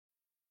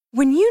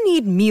When you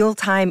need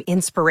mealtime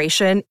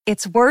inspiration,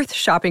 it's worth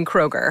shopping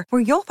Kroger,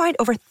 where you'll find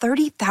over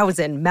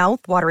 30,000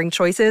 mouth-watering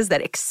choices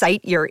that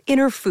excite your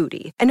inner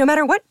foodie. And no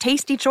matter what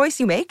tasty choice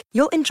you make,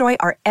 you'll enjoy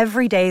our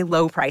everyday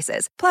low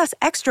prices, plus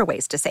extra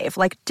ways to save,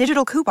 like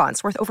digital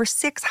coupons worth over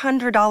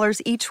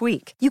 $600 each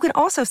week. You can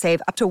also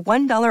save up to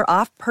 $1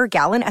 off per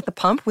gallon at the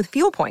pump with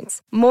fuel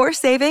points. More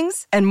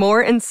savings and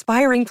more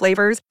inspiring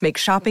flavors make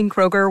shopping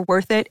Kroger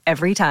worth it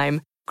every time.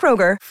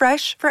 Kroger,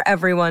 fresh for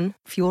everyone.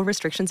 Fuel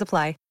restrictions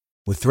apply.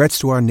 With threats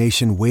to our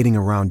nation waiting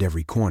around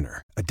every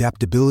corner,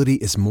 adaptability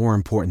is more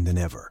important than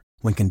ever.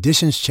 When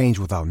conditions change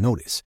without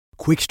notice,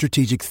 quick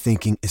strategic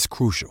thinking is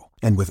crucial.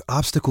 And with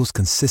obstacles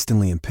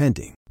consistently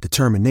impending,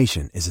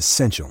 determination is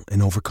essential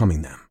in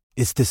overcoming them.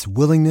 It's this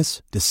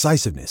willingness,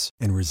 decisiveness,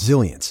 and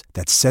resilience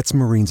that sets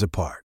Marines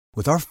apart.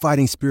 With our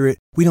fighting spirit,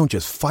 we don't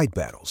just fight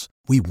battles,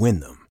 we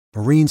win them.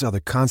 Marines are the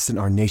constant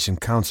our nation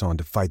counts on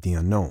to fight the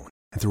unknown.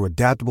 And through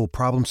adaptable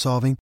problem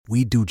solving,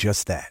 we do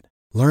just that.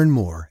 Learn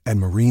more at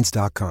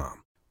marines.com.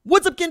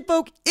 What's up,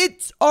 kinfolk?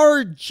 It's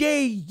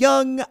RJ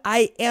Young.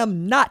 I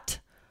am not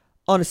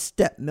on a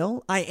step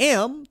mill. I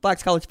am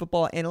Fox College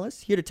football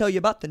analyst, here to tell you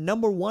about the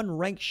 #1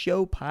 ranked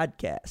show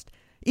podcast.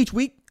 Each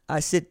week,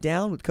 I sit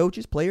down with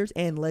coaches, players,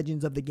 and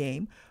legends of the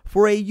game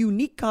for a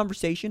unique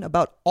conversation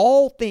about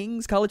all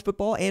things college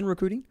football and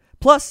recruiting.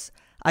 Plus,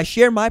 I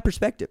share my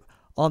perspective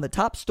on the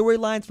top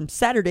storylines from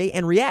Saturday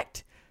and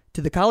react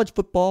to the college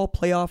football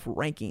playoff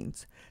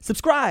rankings.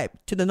 Subscribe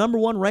to the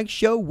 #1 ranked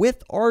show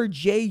with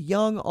RJ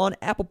Young on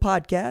Apple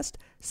Podcast,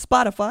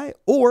 Spotify,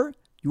 or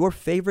your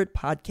favorite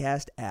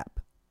podcast app.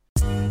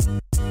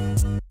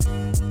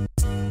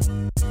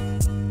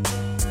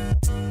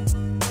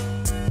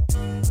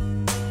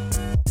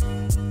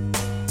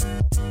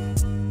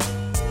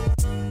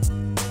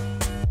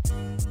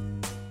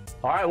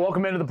 All right,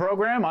 welcome into the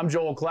program. I'm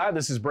Joel Klatt.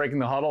 This is Breaking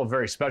the Huddle, a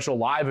very special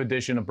live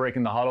edition of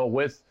Breaking the Huddle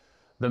with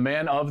the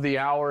man of the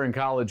hour in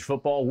college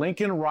football.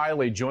 Lincoln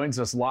Riley joins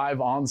us live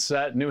on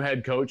set, new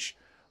head coach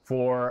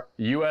for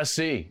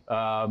USC.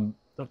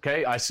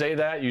 Okay, I say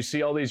that. You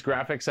see all these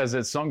graphics. Has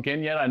it sunk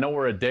in yet? I know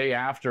we're a day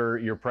after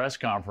your press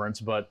conference,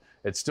 but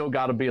it's still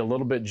got to be a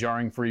little bit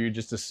jarring for you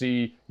just to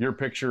see your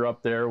picture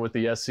up there with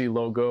the SC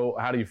logo.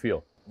 How do you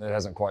feel? It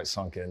hasn't quite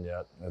sunk in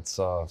yet. It's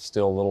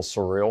still a little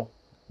surreal,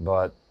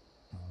 but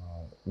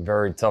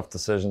very tough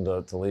decision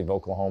to leave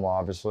Oklahoma,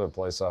 obviously, a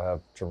place I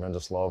have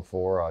tremendous love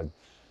for.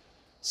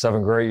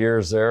 7 great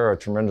years there, a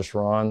tremendous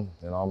run.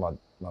 You know,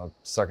 my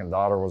second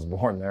daughter was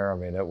born there. I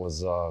mean, it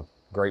was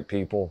great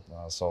people.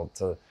 So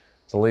to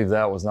leave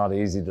that was not an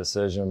easy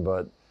decision,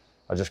 but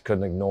I just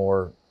couldn't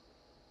ignore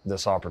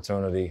this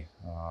opportunity,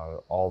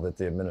 all that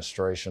the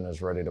administration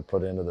is ready to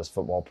put into this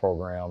football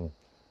program,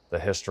 the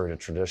history, the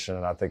tradition,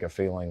 and I think a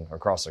feeling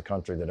across the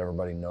country that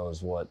everybody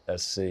knows what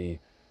SC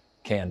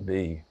can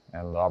be,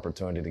 and the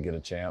opportunity to get a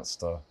chance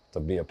to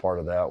be a part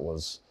of that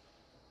was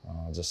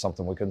just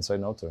something we couldn't say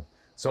no to.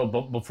 So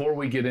before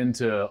we get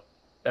into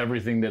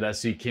everything that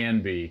SC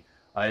can be,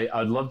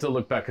 I'd love to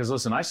look back. Because,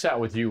 listen, I sat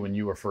with you when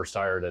you were first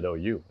hired at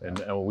OU,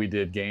 and we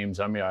did games.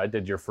 I mean, I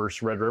did your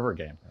first Red River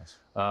game. Yes.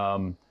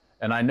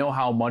 And I know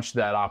how much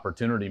that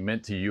opportunity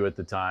meant to you at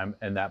the time,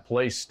 and that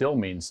place still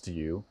means to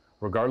you,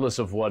 regardless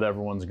of what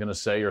everyone's going to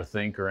say or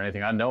think or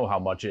anything. I know how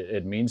much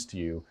it means to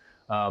you.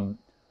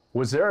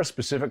 Was there a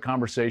specific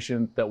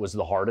conversation that was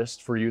the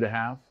hardest for you to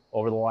have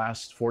over the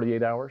last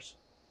 48 hours?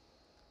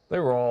 They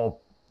were all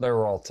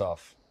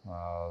tough.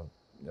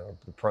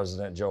 The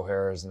president, Joe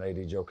Harris, and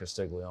AD Joe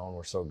Castiglione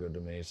were so good to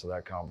me, so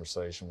that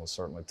conversation was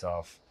certainly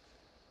tough.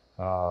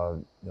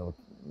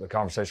 The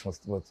conversation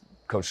with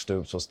Coach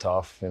Stoops was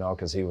tough,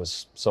 because he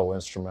was so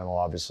instrumental,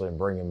 obviously, in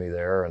bringing me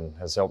there and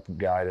has helped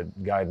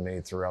guide me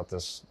throughout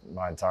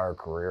my entire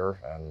career,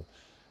 and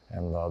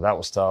that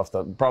was tough.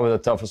 Probably the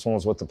toughest one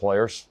was with the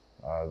players.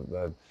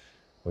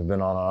 We've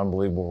been on an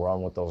unbelievable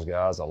run with those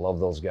guys. I love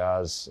those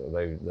guys.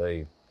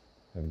 They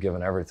have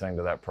given everything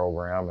to that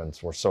program and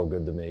were so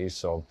good to me.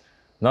 So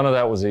none of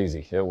that was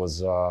easy. It was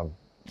the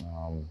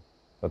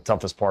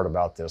toughest part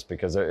about this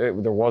because there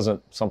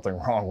wasn't something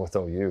wrong with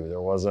OU.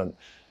 There wasn't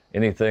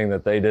anything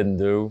that they didn't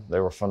do. They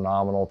were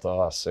phenomenal to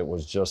us. It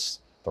was just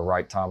the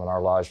right time in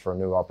our lives for a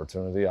new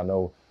opportunity. I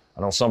know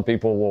some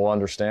people will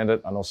understand it.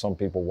 I know some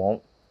people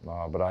won't,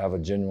 but I have a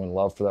genuine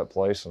love for that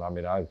place. And I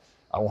mean, I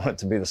want it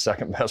to be the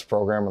second best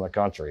program in the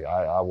country.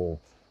 I will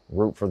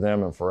root for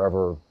them and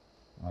forever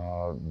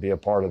be a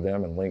part of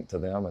them and linked to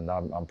them, and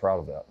I'm proud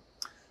of that.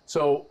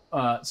 So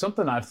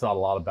something I've thought a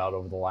lot about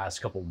over the last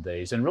couple of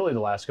days and really the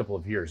last couple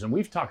of years, and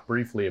we've talked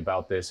briefly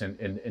about this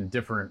in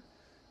different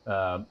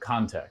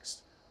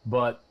contexts,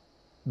 but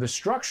the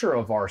structure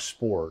of our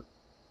sport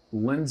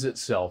lends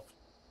itself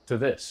to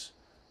this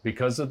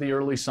because of the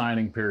early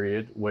signing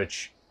period,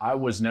 which I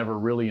was never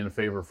really in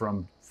favor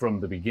from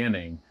the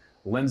beginning,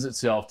 lends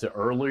itself to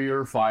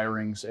earlier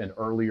firings and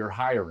earlier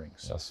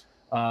hirings. Yes.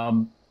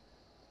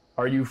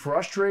 Are you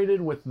frustrated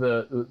with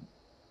the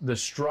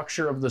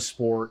structure of the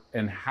sport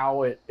and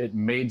how it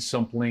made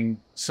something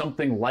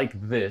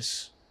like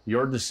this,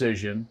 your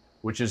decision,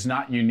 which is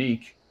not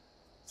unique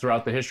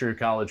throughout the history of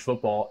college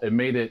football, it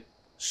made it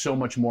so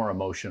much more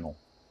emotional.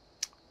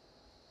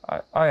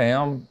 I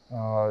am,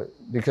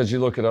 because you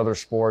look at other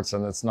sports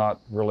and it's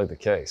not really the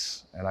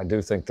case. And I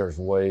do think there's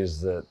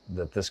ways that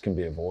this can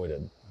be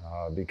avoided,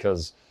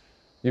 because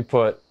you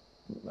put,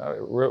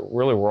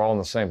 really we're all in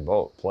the same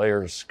boat.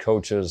 Players,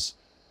 coaches,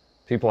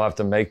 people have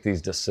to make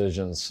these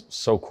decisions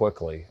so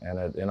quickly and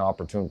at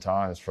inopportune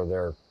times for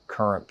their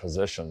current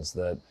positions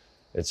that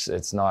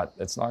it's not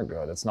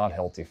good. It's not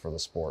healthy for the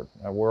sport.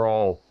 And we're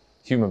all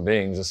human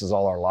beings. This is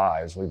all our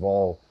lives. We've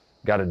all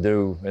got to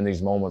do in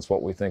these moments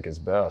what we think is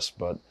best.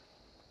 But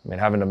I mean,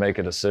 having to make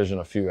a decision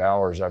a few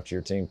hours after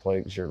your team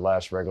plays your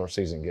last regular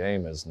season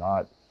game is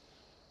not,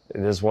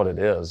 it is what it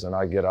is. And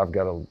I've got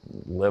to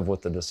live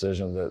with the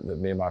decision that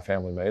me and my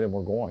family made, and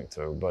we're going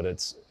to. But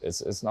it's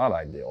not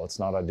ideal. It's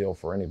not ideal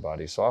for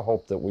anybody. So I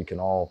hope that we can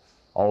all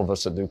of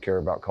us that do care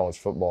about college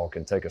football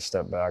can take a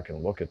step back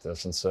and look at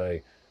this and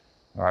say,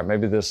 all right,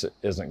 maybe this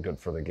isn't good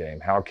for the game.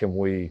 How can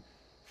we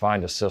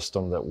find a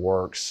system that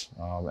works,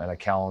 and a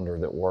calendar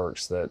that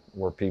works,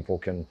 where people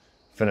can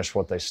finish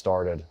what they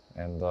started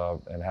and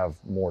have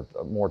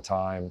more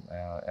time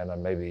and a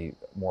maybe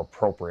more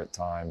appropriate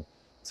time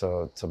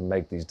to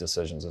make these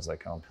decisions as they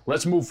come.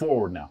 Let's move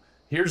forward now.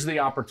 Here's the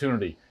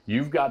opportunity.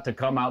 You've got to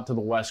come out to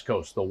the West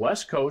Coast. The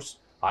West Coast,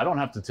 I don't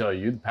have to tell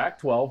you, the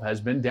Pac-12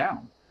 has been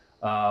down.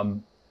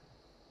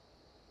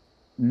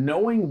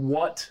 Knowing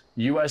what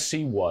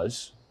USC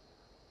was,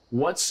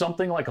 what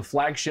something like a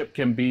flagship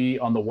can be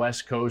on the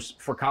West Coast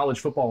for college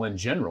football in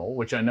general,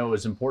 which I know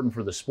is important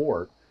for the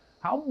sport,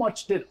 how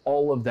much did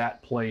all of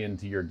that play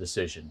into your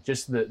decision?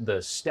 Just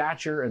the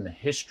stature and the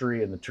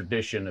history and the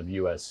tradition of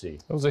USC.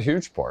 It was a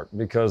huge part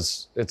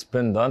because it's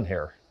been done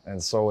here,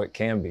 and so it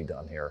can be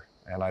done here.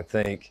 And I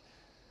think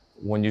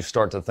when you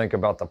start to think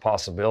about the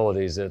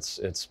possibilities,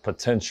 it's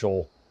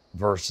potential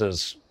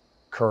versus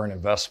current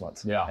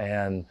investment. Yeah.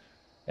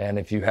 And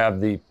if you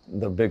have the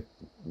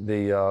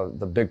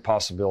big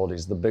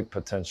possibilities, the big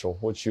potential,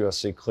 which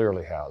USC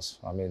clearly has.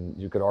 I mean,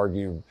 you could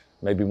argue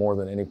maybe more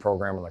than any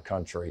program in the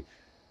country.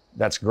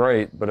 That's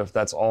great, but if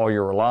that's all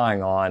you're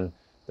relying on,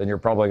 then you're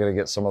probably going to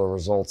get some of the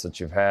results that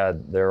you've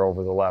had there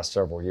over the last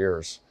several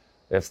years.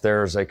 If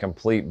there's a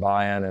complete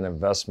buy-in and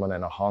investment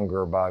and a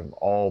hunger by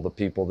all the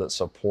people that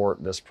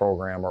support this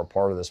program or are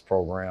part of this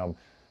program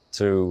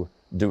to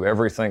do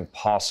everything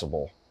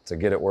possible to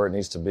get it where it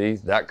needs to be,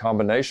 that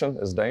combination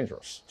is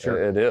dangerous.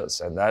 Sure. It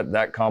is. And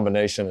that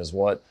combination is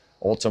what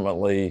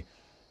ultimately,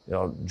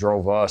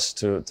 drove us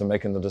to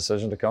making the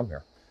decision to come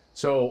here.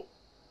 So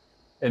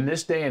in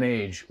this day and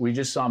age, we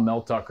just saw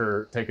Mel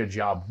Tucker take a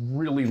job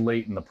really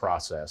late in the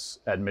process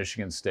at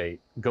Michigan State,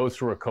 go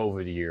through a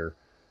COVID year,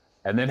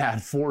 and then add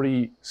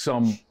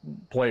 40-some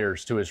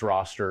players to his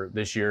roster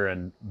this year,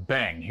 and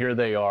bang, here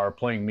they are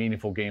playing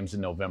meaningful games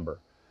in November.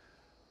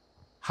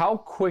 How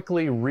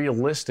quickly,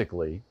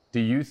 realistically,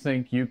 do you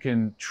think you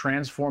can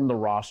transform the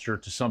roster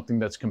to something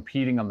that's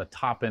competing on the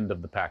top end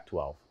of the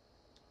Pac-12?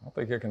 I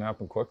think it can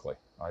happen quickly.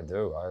 I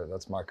do.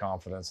 That's my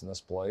confidence in this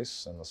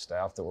place and the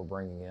staff that we're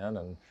bringing in.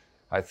 And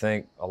I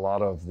think a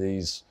lot of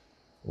these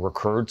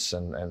recruits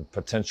and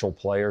potential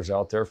players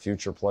out there,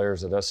 future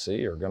players at SC,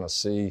 are going to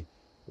see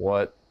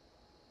what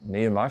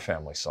me and my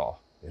family saw.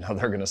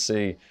 They're going to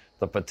see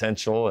the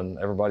potential, and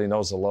everybody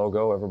knows the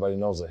logo, everybody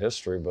knows the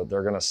history, but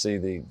they're going to see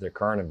the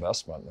current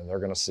investment, and they're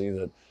going to see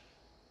that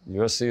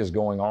USC is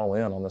going all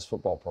in on this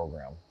football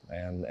program.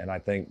 And I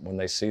think when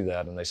they see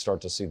that and they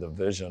start to see the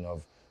vision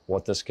of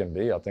what this can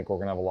be, I think we're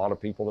going to have a lot of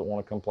people that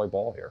want to come play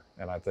ball here.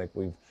 And I think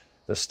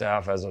the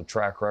staff has a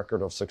track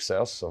record of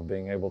success of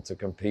being able to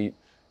compete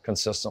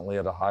consistently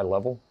at a high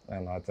level.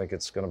 And I think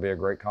it's going to be a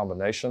great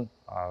combination.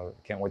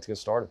 Can't wait to get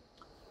started.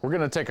 We're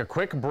going to take a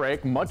quick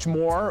break. Much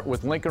more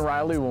with Lincoln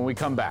Riley when we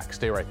come back.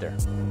 Stay right there.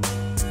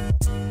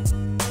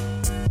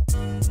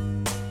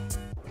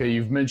 Okay,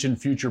 you've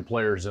mentioned future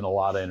players in a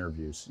lot of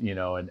interviews,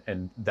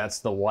 and that's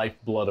the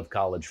lifeblood of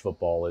college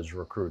football is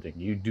recruiting.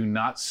 You do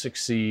not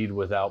succeed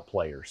without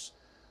players.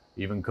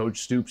 Even Coach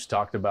Stoops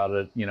talked about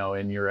it,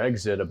 in your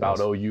exit about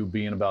Yes. OU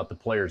being about the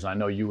players. I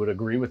know you would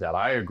agree with that.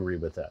 I agree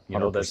with that.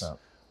 100%.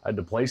 I had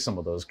to play some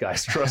of those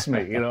guys. Trust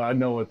me. I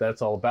know what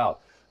that's all about.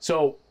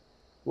 So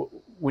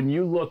when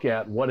you look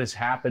at what has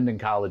happened in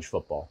college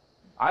football,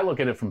 I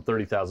look at it from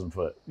 30,000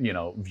 foot,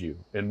 view.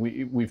 And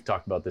we've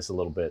talked about this a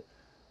little bit.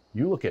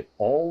 You look at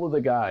all of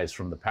the guys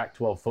from the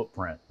Pac-12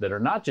 footprint that are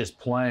not just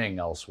playing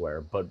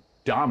elsewhere, but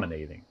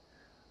dominating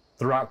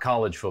throughout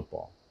college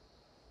football.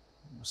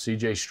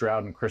 C.J.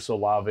 Stroud and Chris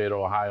Olave at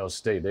Ohio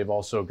State. They've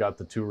also got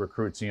the two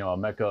recruits,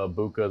 Emeka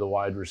Ibuka, the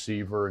wide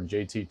receiver, and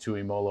J.T.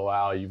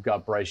 Tuimoloau. You've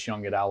got Bryce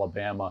Young at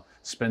Alabama.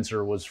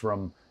 Rattler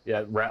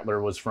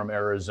was from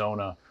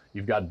Arizona.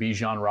 You've got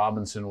Bijan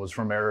Robinson was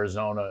from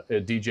Arizona.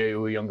 DJ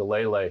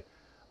Uiagalelei.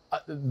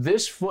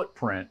 This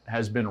footprint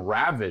has been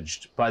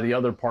ravaged by the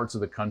other parts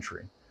of the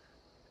country.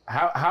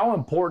 How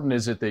important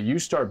is it that you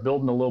start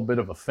building a little bit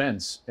of a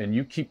fence and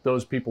you keep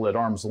those people at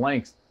arm's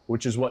length,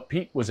 which is what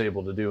Pete was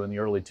able to do in the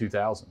early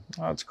 2000s?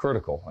 It's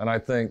critical. And I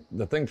think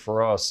the thing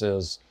for us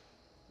is,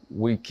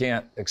 we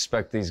can't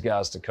expect these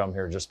guys to come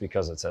here just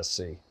because it's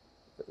SC.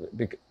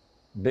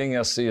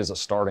 Being SC is a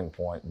starting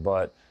point,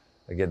 but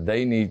again,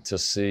 they need to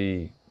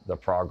see the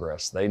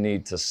progress. They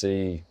need to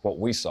see what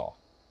we saw,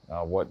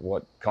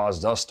 what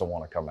caused us to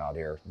want to come out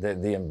here,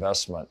 the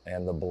investment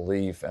and the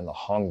belief and the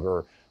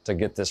hunger to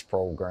get this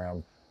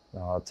program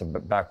to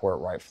back where it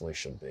rightfully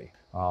should be.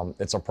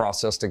 It's a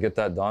process to get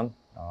that done.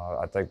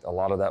 I think a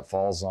lot of that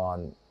falls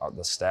on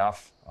the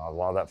staff. A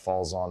lot of that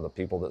falls on the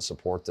people that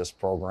support this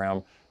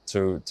program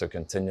to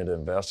continue to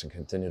invest and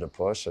continue to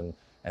push.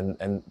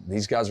 And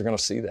these guys are going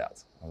to see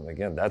that. And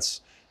again,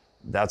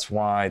 that's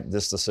why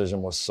this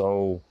decision was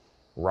so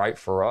right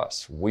for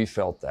us. We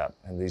felt that,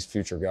 and these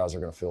future guys are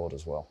going to feel it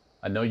as well.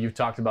 I know you've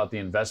talked about the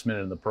investment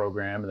in the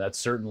program, and that's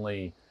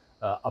certainly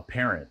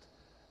apparent.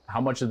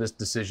 How much of this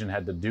decision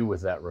had to do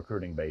with that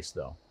recruiting base,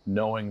 though,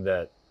 knowing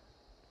that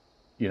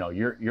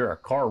you're a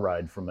car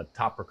ride from a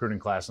top recruiting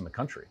class in the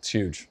country? It's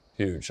huge,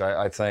 huge.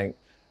 I think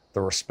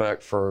the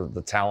respect for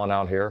the talent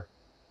out here,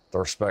 the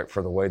respect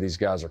for the way these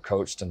guys are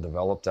coached and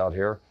developed out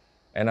here,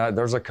 and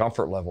there's a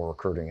comfort level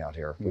recruiting out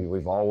here.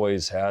 We've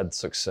always had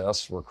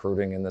success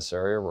recruiting in this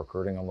area,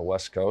 recruiting on the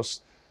West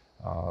Coast.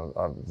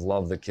 I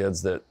love the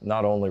kids that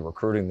not only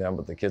recruiting them,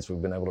 but the kids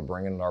we've been able to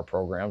bring into our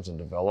programs and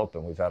develop.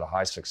 And we've had a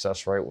high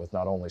success rate with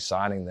not only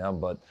signing them,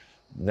 but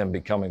them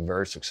becoming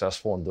very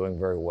successful and doing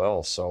very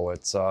well. So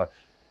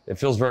it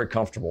feels very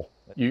comfortable.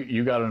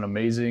 You got an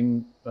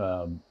amazing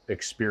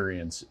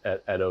experience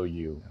at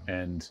OU,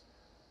 and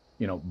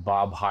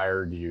Bob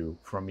hired you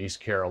from East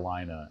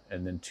Carolina,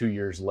 and then 2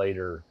 years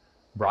later,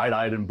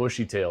 bright-eyed and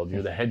bushy-tailed,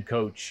 you're the head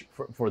coach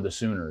for the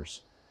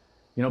Sooners.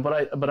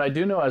 But I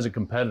do know as a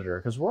competitor,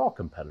 because we're all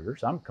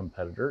competitors. I'm a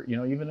competitor.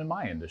 Even in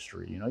my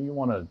industry, you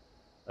want to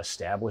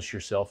establish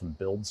yourself and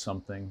build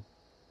something.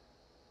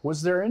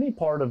 Was there any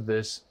part of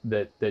this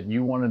that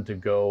you wanted to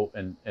go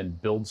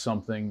and build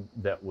something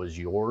that was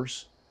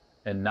yours,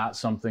 and not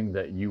something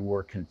that you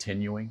were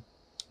continuing?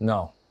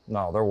 No,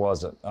 there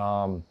wasn't.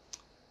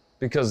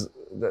 Because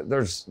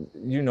there's,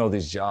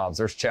 these jobs,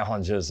 there's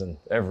challenges in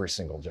every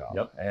single job.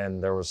 Yep.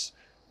 And there was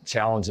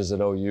challenges at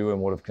OU and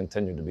would have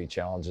continued to be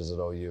challenges at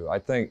OU. I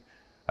think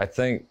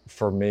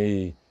for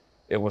me,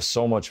 it was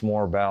so much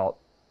more about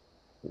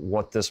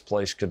what this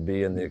place could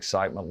be and the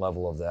excitement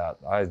level of that.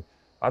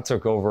 I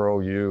took over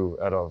OU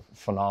at a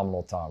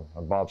phenomenal time.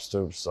 Bob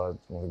Stoops, one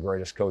of the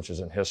greatest coaches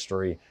in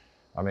history,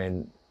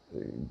 helped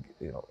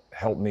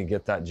me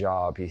get that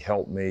job. He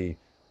helped me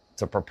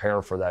to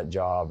prepare for that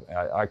job.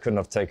 I couldn't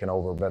have taken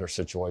over a better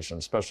situation,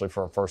 especially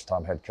for a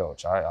first-time head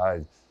coach.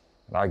 I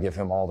give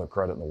him all the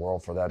credit in the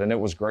world for that, and it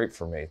was great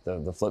for me.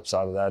 The flip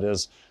side of that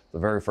is the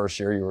very first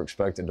year you were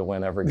expected to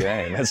win every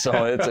game, and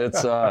so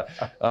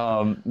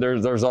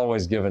there's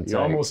always give and take. You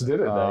almost did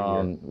it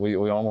that year.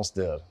 We almost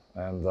did,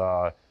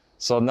 and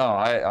so no,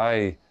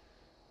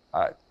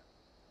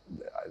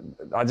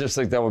 I just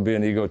think that would be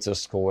an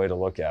egotistical way to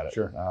look at it.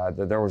 Sure.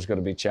 That there was going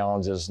to be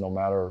challenges no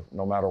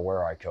matter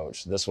where I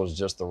coached. This was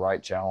just the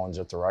right challenge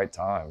at the right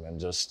time,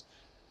 and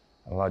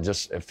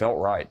it felt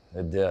right.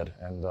 It did.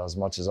 And as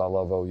much as I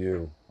love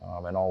OU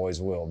and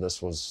always will,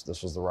 this was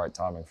the right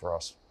timing for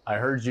us. I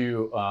heard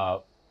you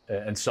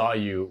and saw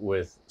you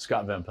with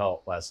Scott Van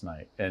Pelt last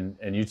night, and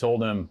you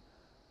told him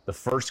the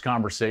first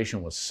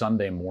conversation was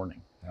Sunday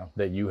morning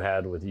that you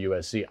had with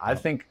USC. I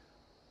think,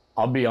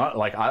 I'll be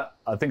honest,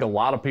 I think a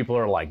lot of people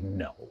are like,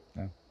 no,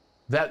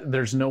 that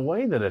there's no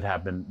way that it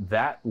happened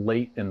that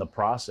late in the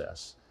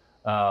process.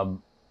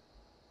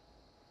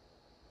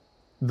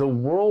 The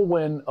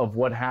whirlwind of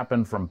what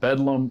happened from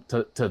Bedlam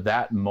to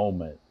that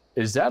moment,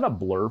 is that a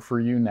blur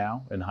for you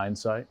now in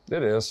hindsight?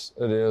 It is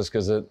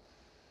because it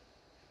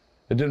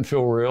didn't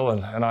feel real,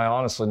 and I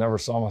honestly never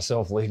saw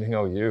myself leaving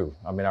OU.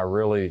 I mean, I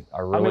really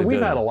we've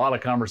didn't. had a lot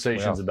of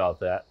conversations about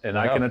that, and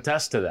I can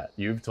attest to that.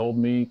 You've told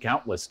me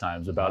countless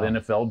times about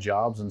NFL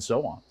jobs and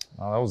so on.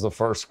 That was the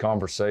first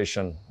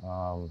conversation,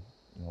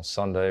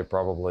 Sunday,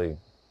 probably,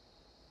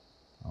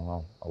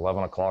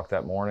 11 o'clock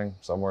that morning,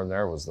 somewhere in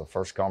there, was the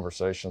first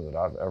conversation that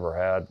I've ever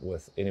had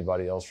with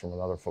anybody else from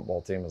another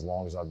football team as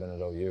long as I've been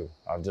at OU.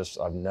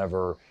 I've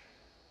never,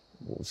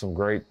 some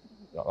great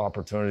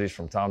opportunities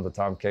from time to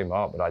time came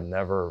up, but I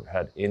never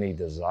had any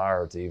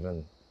desire to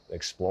even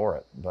explore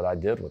it. But I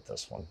did with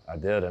this one. I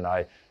did, and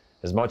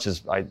as much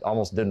as I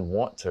almost didn't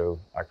want to,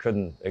 I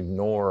couldn't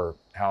ignore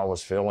how I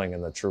was feeling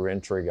and the true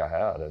intrigue I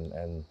had.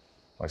 And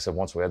like I said,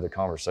 once we had the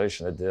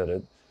conversation,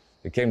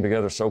 it came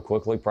together so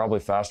quickly, probably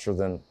faster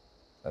than,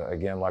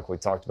 again, like we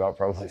talked about,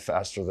 probably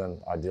faster than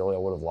ideally I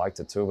would have liked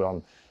it to.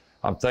 But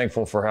I'm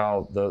thankful for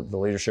how the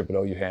leadership at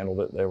OU handled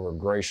it. They were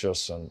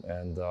gracious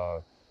and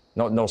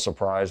no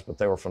surprise, but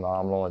they were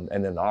phenomenal.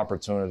 And then the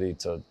opportunity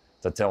to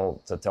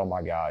tell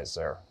my guys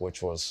there,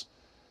 which was,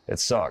 it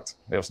sucked.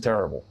 It was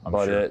terrible.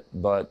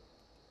 But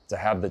to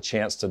have the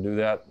chance to do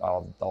that,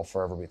 I'll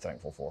forever be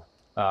thankful for.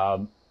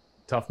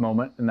 Tough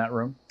moment in that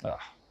room?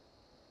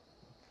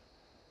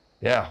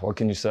 Yeah, what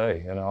can you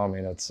say?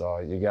 It's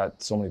you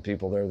got so many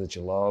people there that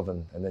you love,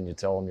 and then you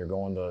tell them you're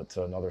going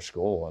to another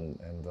school,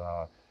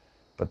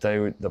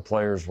 the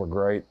players were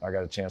great. I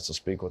got a chance to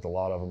speak with a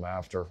lot of them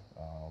after.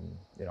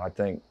 I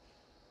think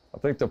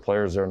the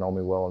players there know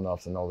me well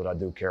enough to know that I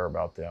do care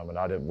about them, and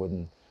I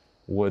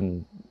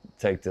wouldn't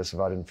take this if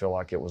I didn't feel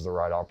like it was the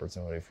right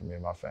opportunity for me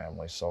and my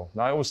family. So,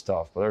 no, it was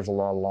tough, but there's a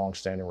lot of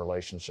long-standing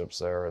relationships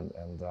there,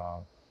 and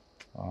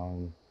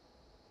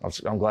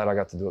I'm glad I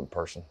got to do it in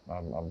person.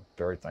 I'm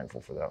very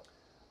thankful for that.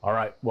 All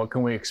right, what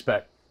can we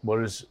expect? What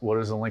does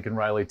the Lincoln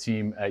Riley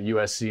team at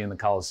USC and the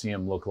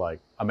Coliseum look like?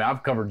 I mean,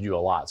 I've covered you a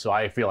lot, so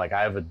I feel like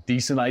I have a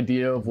decent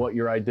idea of what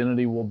your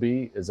identity will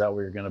be. Is that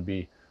what you're going to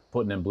be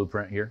putting in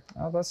Blueprint here?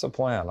 That's the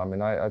plan. I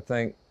mean, I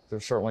think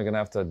they're certainly going to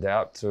have to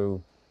adapt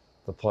to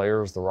the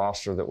players, the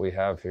roster that we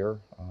have here.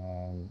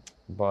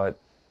 But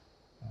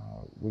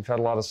we've had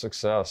a lot of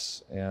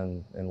success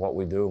in what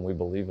we do, and we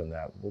believe in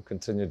that. We'll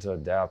continue to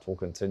adapt. We'll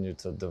continue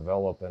to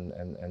develop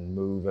and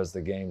move as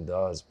the game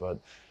does. But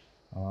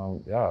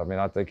I mean,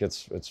 I think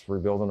it's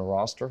rebuilding a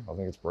roster. I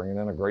think it's bringing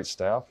in a great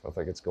staff. I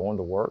think it's going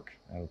to work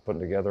and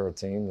putting together a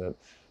team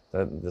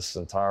that this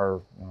entire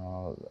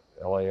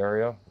LA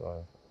area,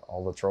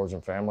 all the Trojan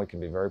family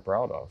can be very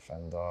proud of.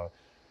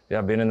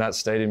 And being in that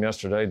stadium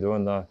yesterday,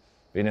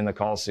 being in the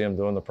Coliseum,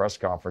 doing the press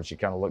conference, you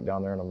kind of look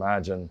down there and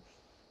imagine,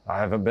 I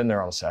haven't been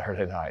there on a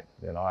Saturday night.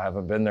 I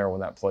haven't been there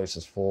when that place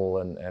is full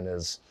and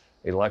is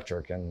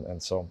electric.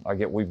 And so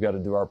we've got to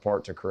do our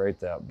part to create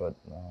that. But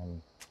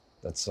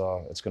it's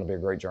going to be a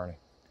great journey.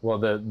 Well,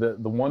 the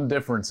one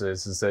difference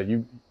is that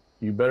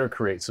you better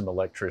create some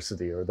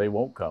electricity or they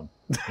won't come.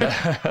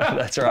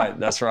 That's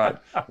right.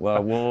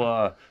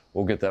 Well,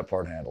 we'll get that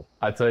part handled.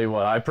 I tell you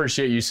what, I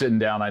appreciate you sitting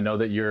down. I know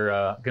that you're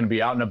going to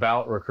be out and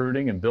about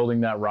recruiting and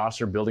building that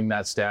roster, building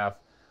that staff.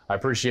 I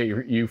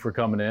appreciate you for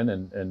coming in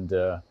and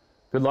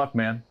good luck,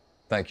 man.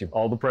 Thank you.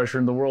 All the pressure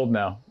in the world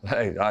now.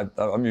 Hey,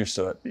 I'm used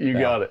to it. You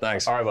got it.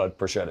 Thanks. All right, bud.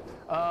 Appreciate it.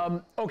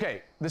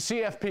 Okay, the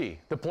CFP,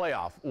 the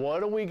playoff.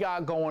 What do we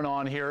got going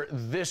on here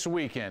this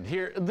weekend?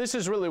 This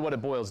is really what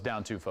it boils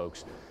down to,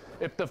 folks.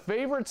 If the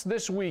favorites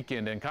this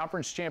weekend in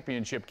conference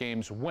championship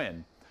games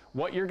win,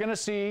 what you're going to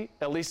see,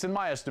 at least in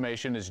my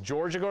estimation, is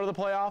Georgia go to the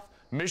playoff,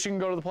 Michigan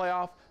go to the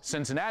playoff,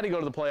 Cincinnati go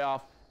to the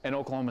playoff, and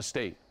Oklahoma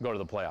State go to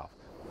the playoff.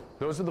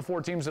 Those are the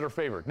 4 teams that are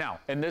favored. Now,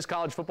 in this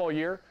college football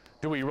year,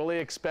 do we really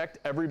expect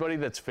everybody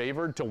that's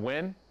favored to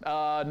win?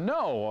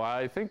 No.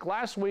 I think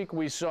last week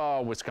we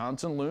saw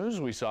Wisconsin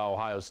lose. We saw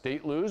Ohio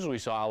State lose. We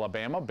saw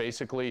Alabama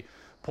basically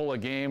pull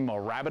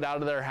a rabbit out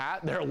of their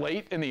hat. They're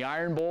late in the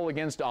Iron Bowl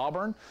against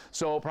Auburn,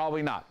 so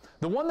probably not.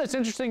 The one that's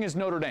interesting is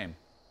Notre Dame,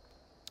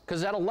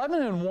 because at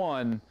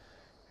 11-1,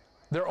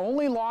 their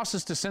only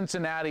losses to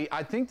Cincinnati,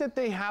 I think that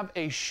they have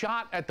a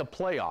shot at the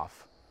playoff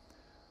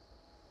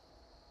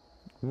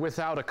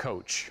without a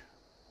coach.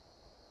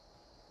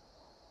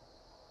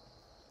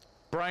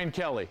 Brian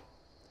Kelly,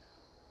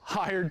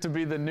 hired to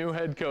be the new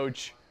head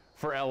coach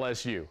for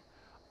LSU.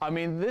 I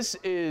mean, this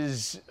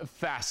is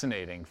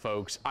fascinating,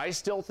 folks. I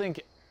still think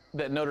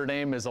that Notre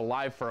Dame is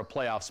alive for a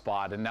playoff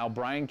spot, and now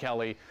Brian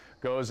Kelly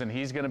goes and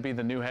he's going to be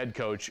the new head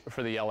coach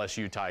for the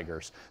LSU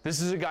Tigers.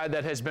 This is a guy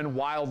that has been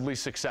wildly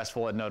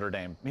successful at Notre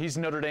Dame. He's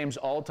Notre Dame's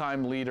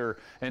all-time leader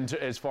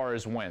as far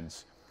as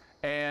wins,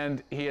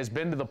 and he has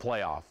been to the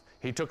playoff.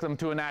 He took them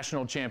to a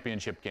national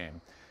championship game.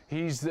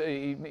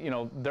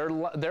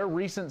 Their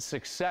recent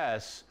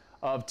success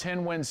of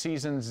 10-win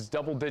seasons,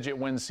 double-digit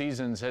win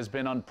seasons, has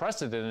been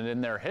unprecedented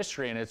in their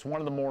history, and it's one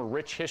of the more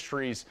rich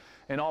histories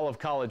in all of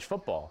college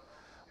football.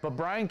 But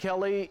Brian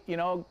Kelly,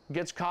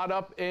 gets caught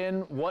up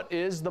in what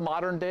is the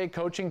modern-day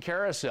coaching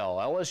carousel.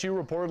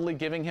 LSU reportedly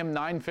giving him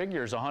 9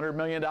 figures, $100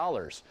 million.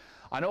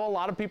 I know a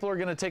lot of people are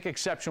going to take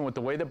exception with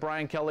the way that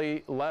Brian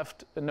Kelly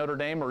left Notre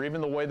Dame or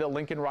even the way that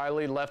Lincoln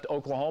Riley left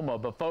Oklahoma.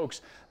 But, folks,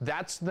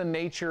 that's the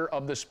nature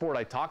of the sport.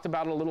 I talked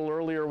about it a little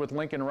earlier with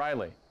Lincoln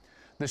Riley.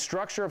 The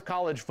structure of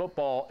college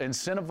football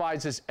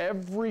incentivizes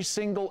every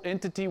single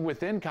entity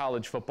within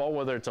college football,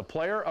 whether it's a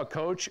player, a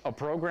coach, a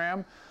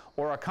program,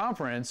 or a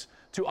conference,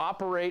 to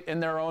operate in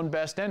their own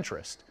best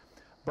interest.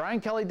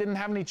 Brian Kelly didn't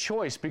have any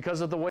choice because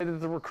of the way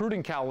that the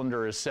recruiting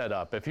calendar is set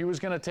up. If he was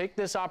going to take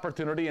this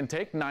opportunity and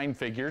take 9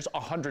 figures,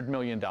 $100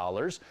 million,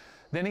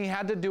 then he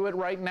had to do it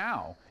right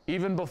now,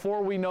 even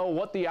before we know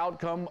what the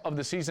outcome of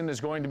the season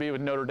is going to be with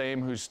Notre Dame,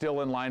 who's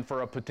still in line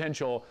for a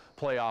potential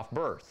playoff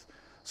berth.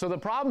 So the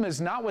problem is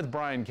not with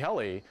Brian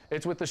Kelly,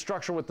 it's with the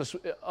structure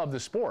of the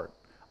sport.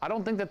 I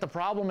don't think that the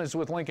problem is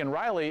with Lincoln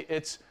Riley,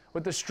 it's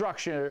with the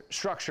structure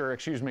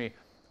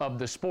of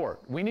the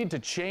sport. We need to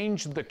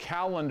change the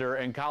calendar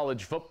in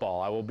college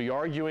football. I will be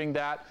arguing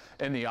that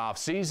in the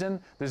offseason.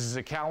 This is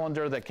a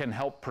calendar that can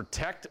help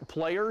protect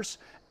players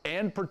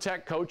and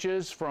protect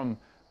coaches from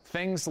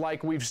things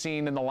like we've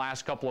seen in the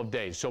last couple of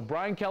days. So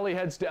Brian Kelly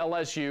heads to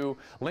LSU,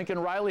 Lincoln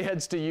Riley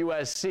heads to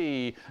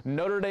USC,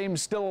 Notre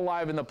Dame's still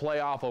alive in the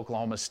playoff,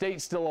 Oklahoma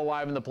State still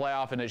alive in the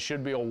playoff, and it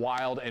should be a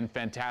wild and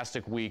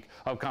fantastic week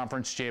of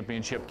conference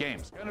championship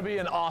games. It's going to be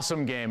an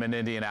awesome game in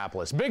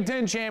Indianapolis. Big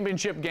Ten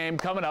championship game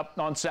coming up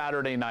on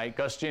Saturday night.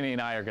 Gus Ginny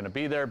and I are going to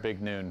be there.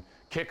 Big noon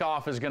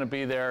kickoff is going to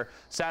be there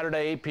Saturday,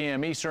 8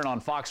 p.m. Eastern on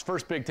Fox.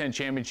 First Big Ten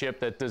championship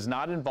that does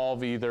not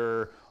involve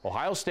either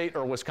Ohio State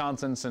or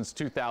Wisconsin since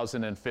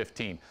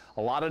 2015.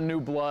 A lot of new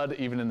blood,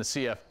 even in the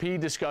CFP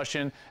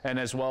discussion, and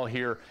as well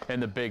here in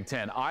the Big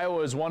Ten.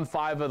 Iowa has won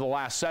 5 of the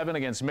last 7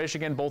 against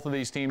Michigan. Both of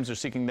these teams are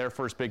seeking their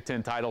first Big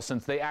Ten title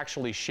since they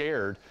actually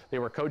shared. They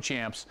were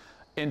co-champs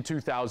in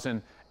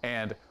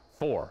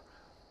 2004.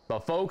 But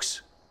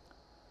folks,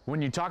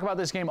 when you talk about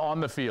this game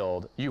on the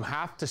field, you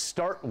have to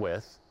start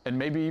with, and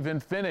maybe even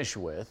finish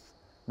with,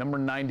 number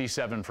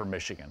 97 for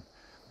Michigan,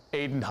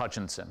 Aiden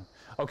Hutchinson.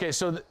 Okay,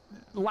 so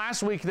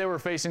last week they were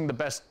facing the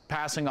best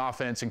passing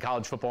offense in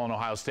college football in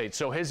Ohio State,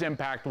 so his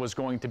impact was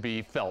going to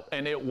be felt,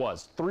 and it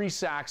was. 3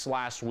 sacks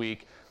last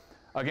week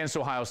against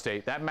Ohio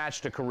State. That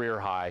matched a career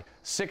high.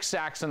 6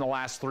 sacks in the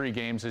last 3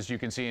 games, as you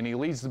can see, and he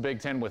leads the Big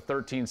Ten with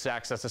 13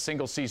 sacks. That's a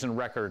single-season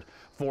record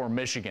for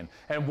Michigan.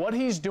 And what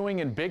he's doing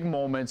in big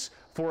moments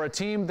for a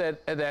team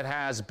that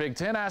has Big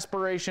Ten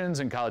aspirations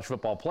and college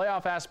football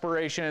playoff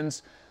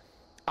aspirations,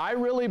 I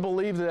really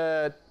believe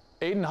that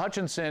Aiden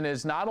Hutchinson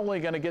is not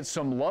only going to get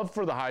some love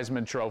for the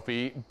Heisman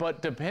Trophy,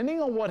 but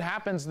depending on what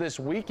happens this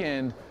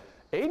weekend,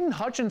 Aiden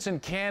Hutchinson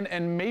can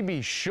and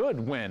maybe should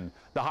win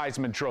the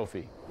Heisman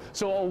Trophy.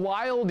 So a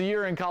wild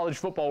year in college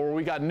football where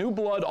we got new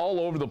blood all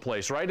over the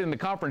place, right? In the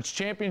conference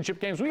championship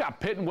games, we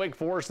got Pitt and Wake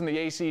Forest in the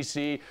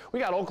ACC.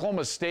 We got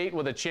Oklahoma State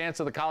with a chance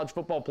at the college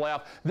football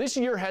playoff. This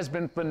year has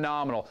been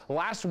phenomenal.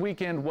 Last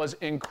weekend was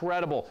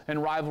incredible in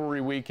rivalry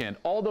weekend.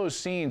 All those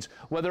scenes,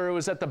 whether it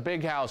was at the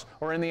Big House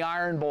or in the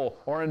Iron Bowl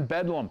or in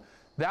Bedlam,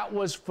 that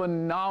was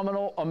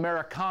phenomenal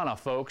Americana,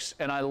 folks,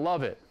 and I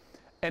love it.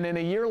 And in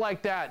a year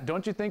like that,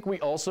 don't you think we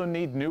also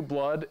need new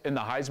blood in the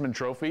Heisman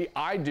Trophy?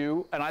 I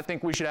do, and I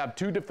think we should have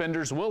 2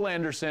 defenders, Will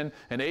Anderson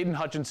and Aiden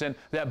Hutchinson,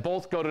 that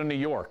both go to New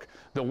York.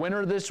 The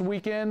winner this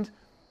weekend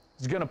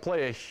is going to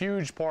play a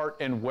huge part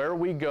in where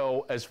we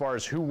go as far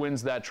as who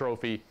wins that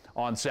trophy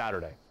on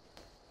Saturday.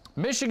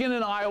 Michigan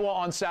and Iowa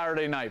on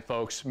Saturday night,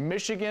 folks.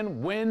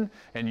 Michigan win,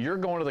 and you're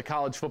going to the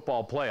college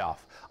football playoff.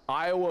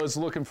 Iowa is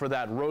looking for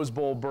that Rose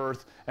Bowl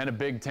berth and a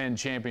Big Ten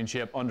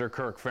championship under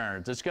Kirk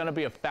Ferentz. It's going to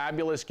be a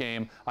fabulous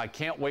game. I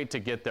can't wait to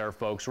get there,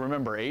 folks.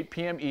 Remember, 8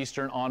 p.m.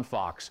 Eastern on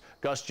Fox.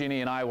 Gus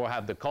Gini and I will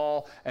have the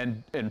call,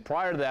 and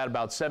prior to that,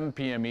 about 7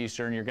 p.m.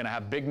 Eastern, you're going to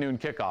have Big Noon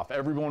Kickoff.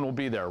 Everyone will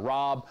be there.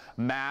 Rob,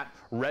 Matt,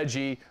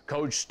 Reggie,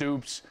 Coach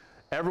Stoops.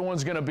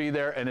 Everyone's going to be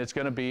there, and it's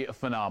going to be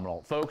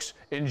phenomenal. Folks,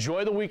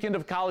 enjoy the weekend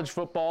of college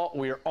football.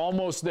 We are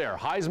almost there.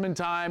 Heisman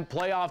time,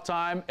 playoff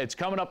time. It's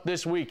coming up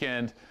this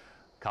weekend.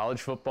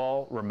 College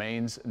football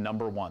remains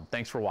number 1.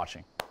 Thanks for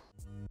watching.